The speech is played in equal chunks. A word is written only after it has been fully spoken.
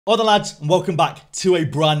Other lads, and welcome back to a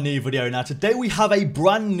brand new video. Now today we have a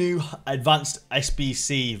brand new advanced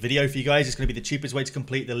SBC video for you guys. It's going to be the cheapest way to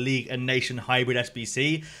complete the League and Nation hybrid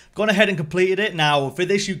SBC. Gone ahead and completed it. Now for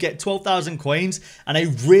this you get 12,000 coins and a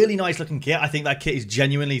really nice looking kit. I think that kit is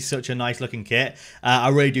genuinely such a nice looking kit. I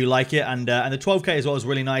really do like it, and the 12k as well is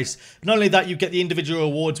really nice. Not only that, you get the individual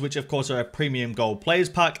awards, which of course are a premium gold players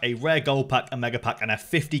pack, a rare gold pack, a mega pack, and a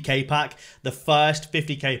 50k pack. The first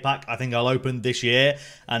 50k pack I think I'll open this year.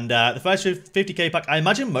 And the first 50k pack, I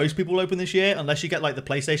imagine most people will open this year, unless you get like the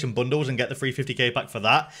PlayStation bundles and get the free 50k pack for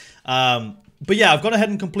that. But yeah, I've gone ahead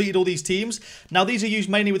and completed all these teams. Now these are used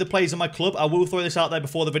mainly with the players in my club. I will throw this out there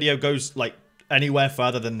before the video goes like anywhere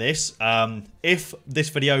further than this. If this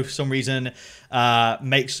video for some reason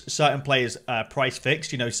makes certain players price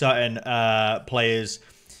fixed, you know, certain players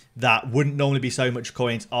that wouldn't normally be so much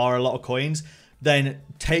coins are a lot of coins, then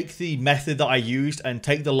take the method that I used and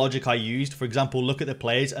take the logic I used. For example, look at the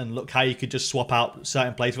players and look how you could just swap out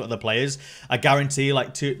certain players for other players. I guarantee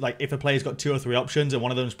like if a player's got 2 or 3 options and one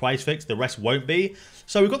of them's price fixed, the rest won't be.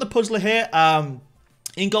 So we've got the puzzler here.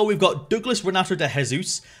 In goal, we've got Douglas Renato de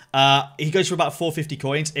Jesus. He goes for about 450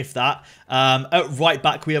 coins, if that. At right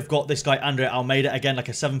back, we have got this guy, Andre Almeida. Again, like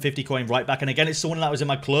a 750 coin right back. And again, it's someone that was in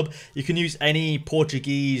my club. You can use any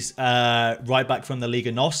Portuguese right back from the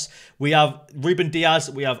Liga NOS. We have Ruben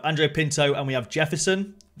Diaz, we have Andre Pinto, and we have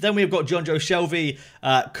Jefferson. Then we've got John Joe Shelby,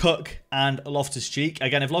 Cook, and Loftus-Cheek.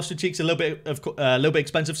 Again, if Loftus-Cheek's a little bit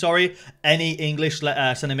expensive, sorry, any English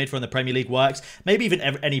centre mid from the Premier League works. Maybe even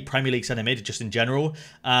any Premier League centre mid, just in general.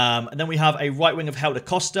 And then we have a right wing of Helder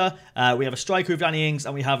Costa. We have a striker of Danny Ings,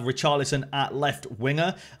 and we have Richarlison at left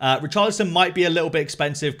winger. Richarlison might be a little bit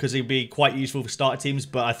expensive because he'd be quite useful for starter teams,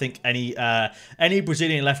 but I think any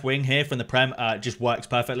Brazilian left wing here from the Prem just works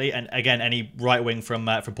perfectly. And again, any right wing from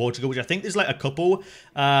Portugal, which I think there's like a couple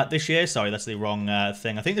this year. Sorry, that's the wrong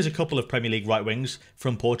thing. I think there's a couple of Premier League right wings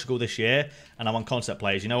from Portugal this year, and I'm on concept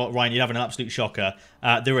players. You know what, Ryan, you're having an absolute shocker.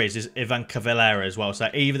 There is Ivan Cavaleira as well. So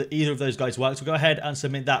either of those guys works. We'll go ahead and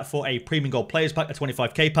submit that for a premium gold players pack, a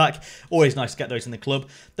 25k pack. Always nice to get those in the club.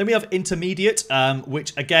 Then we have intermediate,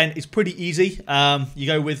 which again is pretty easy. You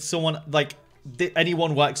go with someone like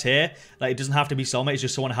anyone works here. Like, it doesn't have to be soulmate. It's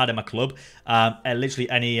just someone I had in my club. Literally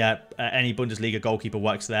any Bundesliga goalkeeper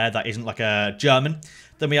works there. That isn't like a German.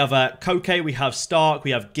 Then we have Koke, we have Stark,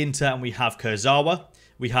 we have Ginter, and we have Kurzawa.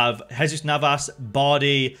 We have Jesus Navas,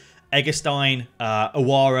 Bardi, Eggestein,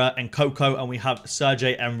 Awara, and Coco, and we have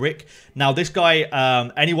Sergey Enric. Now, this guy,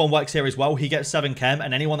 anyone works here as well. He gets 7 chem,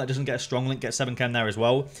 and anyone that doesn't get a strong link gets 7 chem there as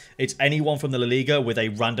well. It's anyone from the La Liga with a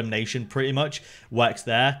random nation, pretty much, works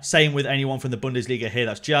there. Same with anyone from the Bundesliga here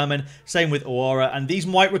that's German. Same with Awara, and these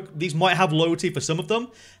might have loyalty for some of them.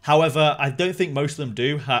 However, I don't think most of them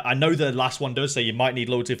do. I know the last one does, so you might need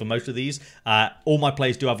loyalty for most of these. All my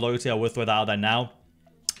players do have loyalty. I will throw that out there now.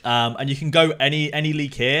 And you can go any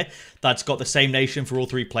league here that's got the same nation for all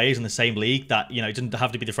 3 players in the same league. That, you know, it doesn't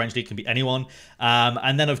have to be the French league, it can be anyone.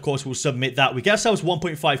 And then, of course, we'll submit that. We get ourselves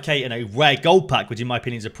 1.5k in a rare gold pack, which in my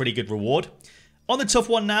opinion is a pretty good reward. On the tough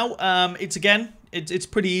one now, it's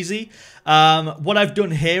pretty easy. What I've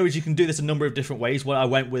done here is you can do this a number of different ways. What I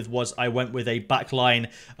went with was a back line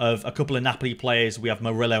of a couple of Napoli players. We have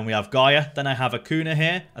Murillo and we have Gaia. Then I have Acuna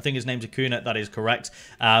here. I think his name's Acuna. That is correct.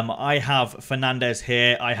 I have Fernandez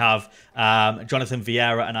here. I have Jonathan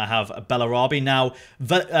Vieira, and I have Bellarabi. Now,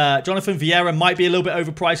 Jonathan Vieira might be a little bit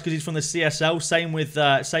overpriced because he's from the CSL.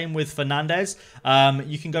 Same with Fernandez.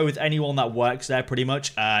 You can go with anyone that works there pretty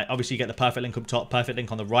much. Obviously, you get the perfect link up top, perfect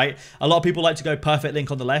link on the right. A lot of people like to go perfect link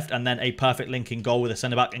on the left and then a perfect link in goal with a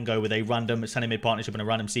centre-back and go with a random centre-mid partnership and a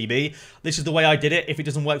random CB. This is the way I did it. If it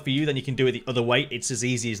doesn't work for you, then you can do it the other way. It's as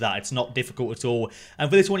easy as that. It's not difficult at all. And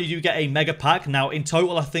for this one, you do get a mega pack. Now, in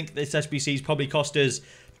total, I think this SBC's probably cost us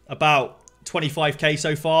about 25k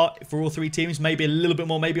so far for all 3 teams. Maybe a little bit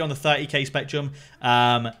more, maybe on the 30k spectrum.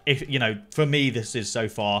 If, you know, for me, this is so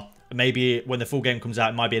far. Maybe when the full game comes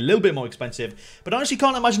out, it might be a little bit more expensive. But I honestly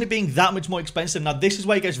can't imagine it being that much more expensive. Now, this is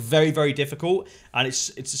where it gets very, very difficult. And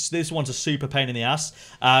this one's a super pain in the ass.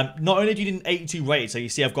 Not only do you need an 82 rate, so you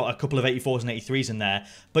see I've got a couple of 84s and 83s in there,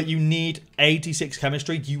 but you need 86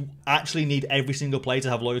 chemistry. You actually need every single player to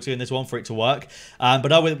have loyalty in this one for it to work.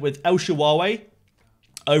 But with El Shaarawy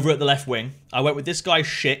over at the left wing, I went with this guy,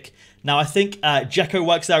 Schick. Now, I think Dzeko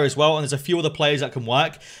works there as well, and there's a few other players that can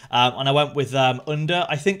work. And I went with Under.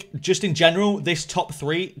 I think just in general, this top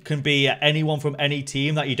 3 can be anyone from any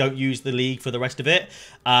team that you don't use the league for the rest of it.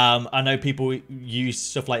 I know people use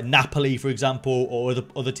stuff like Napoli, for example, or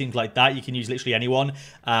other teams like that. You can use literally anyone,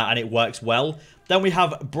 and it works well. Then we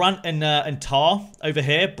have Brandt and Tar over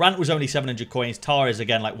here. Brandt was only 700 coins. Tar is,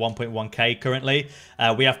 again, like 1.1k currently.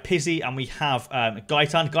 We have Pizzi and we have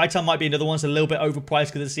Gaitan. Gaitan might be another one that's a little bit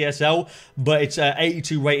overpriced because of the CSL, but it's an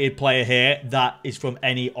 82 rated player here that is from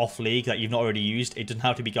any off league that you've not already used. It doesn't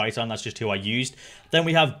have to be Gaitan. That's just who I used. Then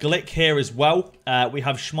we have Glick here as well. We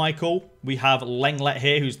have Schmeichel. We have Lenglet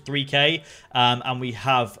here, who's 3k. And we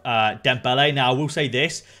have Dembele. Now, I will say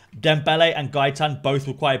this. Dembele and Gaitan both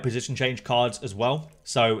require position change cards as well.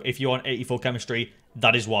 So if you're on 84 chemistry,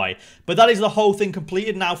 that is why. But that is the whole thing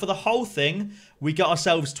completed. Now, for the whole thing, we got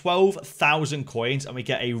ourselves 12,000 coins and we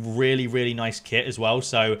get a really, really nice kit as well.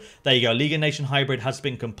 So there you go. League and Nation Hybrid has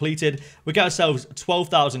been completed. We get ourselves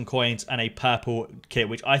 12,000 coins and a purple kit,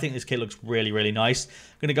 which I think this kit looks really, really nice.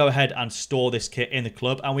 I'm going to go ahead and store this kit in the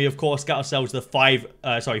club. And we, of course, get ourselves the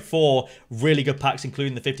 4 really good packs,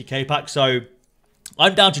 including the 50k pack. So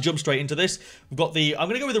I'm down to jump straight into this. We've got I'm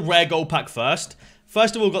going to go with the rare gold pack first.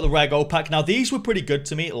 First of all, we've got the rare gold pack. Now, these were pretty good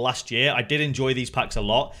to me last year. I did enjoy these packs a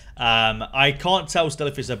lot. I can't tell still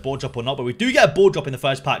if it's a board drop or not, but we do get a board drop in the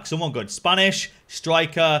first pack. Someone good. Spanish,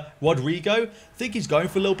 striker, Rodrigo. I think he's going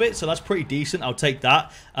for a little bit, so that's pretty decent. I'll take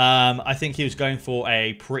that. I think he was going for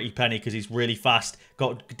a pretty penny because he's really fast,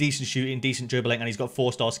 got decent shooting, decent dribbling, and he's got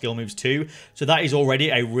 4-star skill moves too. So that is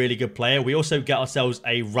already a really good player. We also get ourselves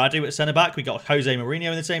a Radu at centre-back. We got Jose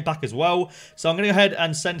Mourinho in the same pack as well. So I'm going to go ahead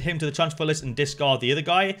and send him to the transfer list and discard the other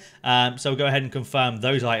guy. So we'll go ahead and confirm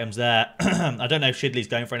those items there. I don't know if Shidley's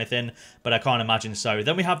going for anything, but I can't imagine so.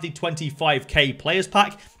 Then we have the 25k players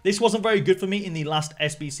pack. This wasn't very good for me in the last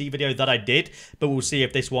SBC video that I did, but we'll see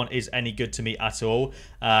if this one is any good to me at all.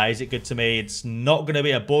 Is it good to me? It's not going to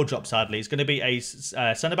be a board drop, sadly. It's going to be a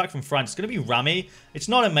centre-back from France. It's going to be Rami. It's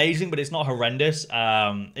not amazing, but it's not horrendous.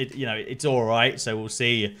 It's all right, so we'll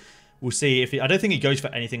see. We'll see if I don't think he goes for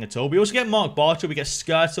anything at all. We also get Mark Bartra. We get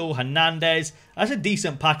Skirtle, Hernandez. That's a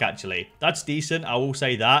decent pack, actually. That's decent. I will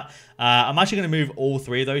say that. I'm actually going to move all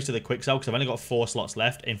 3 of those to the quick sell because I've only got 4 slots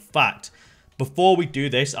left. In fact, before we do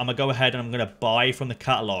this, I'm going to go ahead and I'm going to buy from the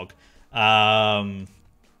catalog.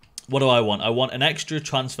 What do I want? I want an extra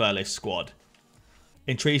transfer list squad.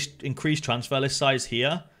 Increased transfer list size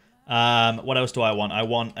here. What else do I want? I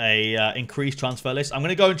want a increased transfer list. I'm going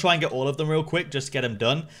to go and try and get all of them real quick just to get them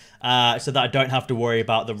done, so that I don't have to worry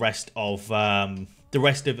about the rest of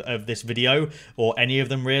this video or any of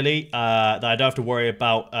them really. That I don't have to worry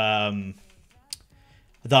about. I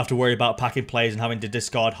don't have to worry about packing players and having to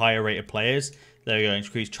discard higher rated players. There we go.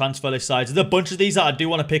 Increased transfer list size. There's a bunch of these that I do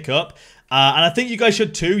want to pick up, and I think you guys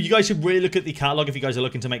should too. You guys should really look at the catalog if you guys are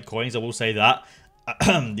looking to make coins. I will say that.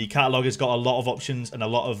 The catalog has got a lot of options and a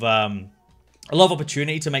lot of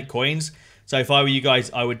opportunity to make coins. So if I were you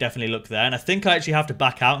guys, I would definitely look there. And I think I actually have to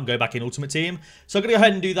back out and go back in Ultimate Team. So I'm gonna go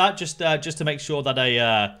ahead and do that just to make sure that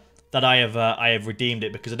I have redeemed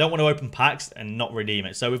it, because I don't want to open packs and not redeem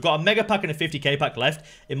it. So we've got a mega pack and a 50k pack left.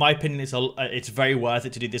 In my opinion, it's very worth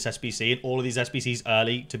it to do this SBC and all of these SBCs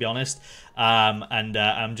early, to be honest.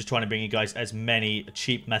 I'm just trying to bring you guys as many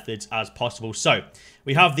cheap methods as possible. So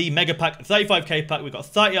we have the mega pack, 35k pack. We've got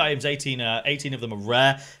 30 items, 18 of them are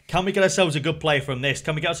rare. Can we get ourselves a good play from this?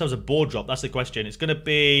 Can we get ourselves a board drop? That's the question. It's going to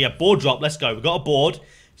be a board drop. Let's go. We've got a board.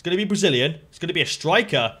 It's going to be Brazilian. It's going to be a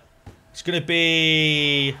striker. It's going to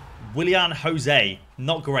be Willian Jose.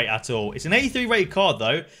 Not great at all. It's an 83 rated card,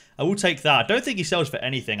 though. I will take that. I don't think he sells for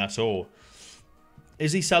anything at all.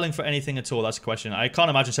 Is he selling for anything at all? That's the question. I can't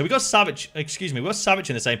imagine. So we got Savage. Excuse me. We got Savage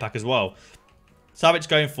in the same pack as well. Savage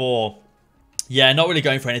going for... Yeah, not really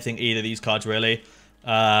going for anything either of these cards, really.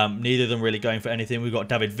 Neither of them really going for anything. We've got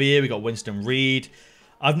David Villa. We've got Winston Reed.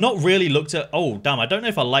 I've not really looked at... Oh, damn. I don't know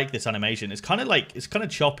if I like this animation. It's kind of like... It's kind of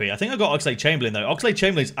choppy. I think I got Oxlade-Chamberlain, though.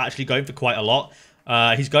 Oxlade-Chamberlain's actually going for quite a lot.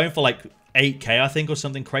 He's going for, like, 8k, I think, or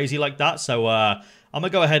something crazy like that. So, I'm going to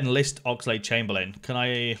go ahead and list Oxlade-Chamberlain. Can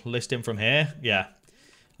I list him from here? Yeah.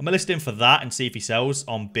 I'm going to list him for that and see if he sells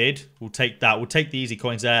on bid. We'll take that. We'll take the easy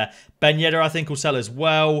coins there. Ben Yedder, I think, will sell as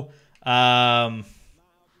well. Yeah,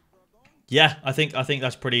 I think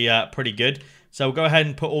that's pretty good. So we'll go ahead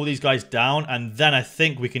and put all these guys down, and then I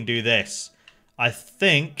think we can do this. I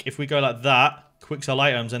think if we go like that, quick sell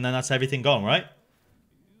items, and then that's everything gone, right?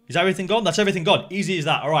 Is everything gone? That's everything gone. Easy as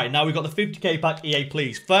that. All right, now we've got the 50k pack, EA,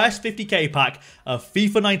 please. First 50k pack of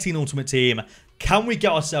FIFA 19 Ultimate Team. Can we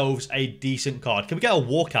get ourselves a decent card? Can we get a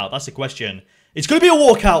walkout? That's the question. It's going to be a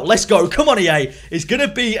walkout. Let's go. Come on, EA. It's going to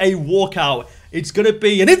be a walkout. It's going to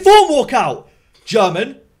be an inform walkout.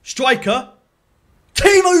 German. Striker.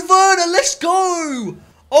 Timo Werner. Let's go.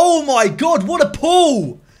 Oh, my God. What a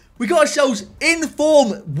pull. We got ourselves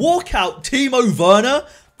inform walkout Timo Werner.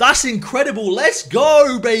 That's incredible. Let's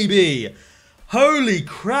go, baby. Holy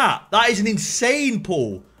crap. That is an insane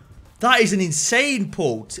pull. That is an insane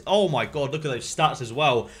pull. Oh, my God. Look at those stats as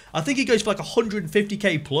well. I think he goes for like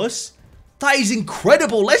 150k plus. That is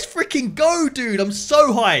incredible. Let's freaking go, dude. I'm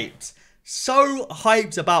so hyped. So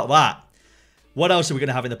hyped about that. What else are we going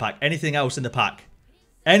to have in the pack? Anything else in the pack?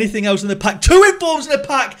 Anything else in the pack? 2 informs in the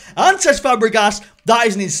pack. And Cesc Fabregas. That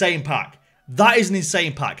is an insane pack. That is an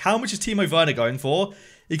insane pack. How much is Timo Werner going for?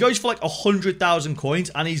 He goes for like 100,000 coins.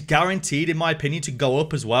 And he's guaranteed, in my opinion, to go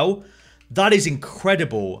up as well. That is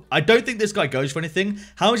incredible. I don't think this guy goes for anything.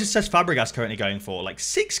 How much is Cesc Fabregas currently going for? Like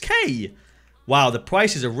 6k. Wow, the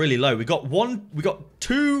prices are really low. We got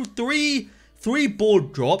three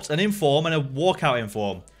board drops, an inform, and a walkout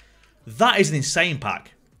inform. That is an insane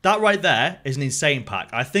pack. That right there is an insane pack.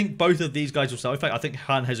 I think both of these guys will sell. In fact, I think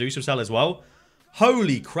Han Jesus will sell as well.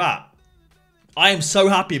 Holy crap. I am so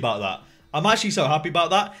happy about that. I'm actually so happy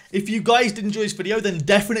about that. If you guys did enjoy this video, then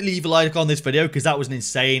definitely leave a like on this video because that was an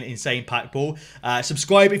insane pack pull.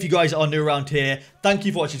 Subscribe if you guys are new around here. Thank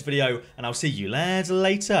you for watching this video, and I'll see you lads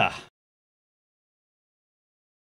later.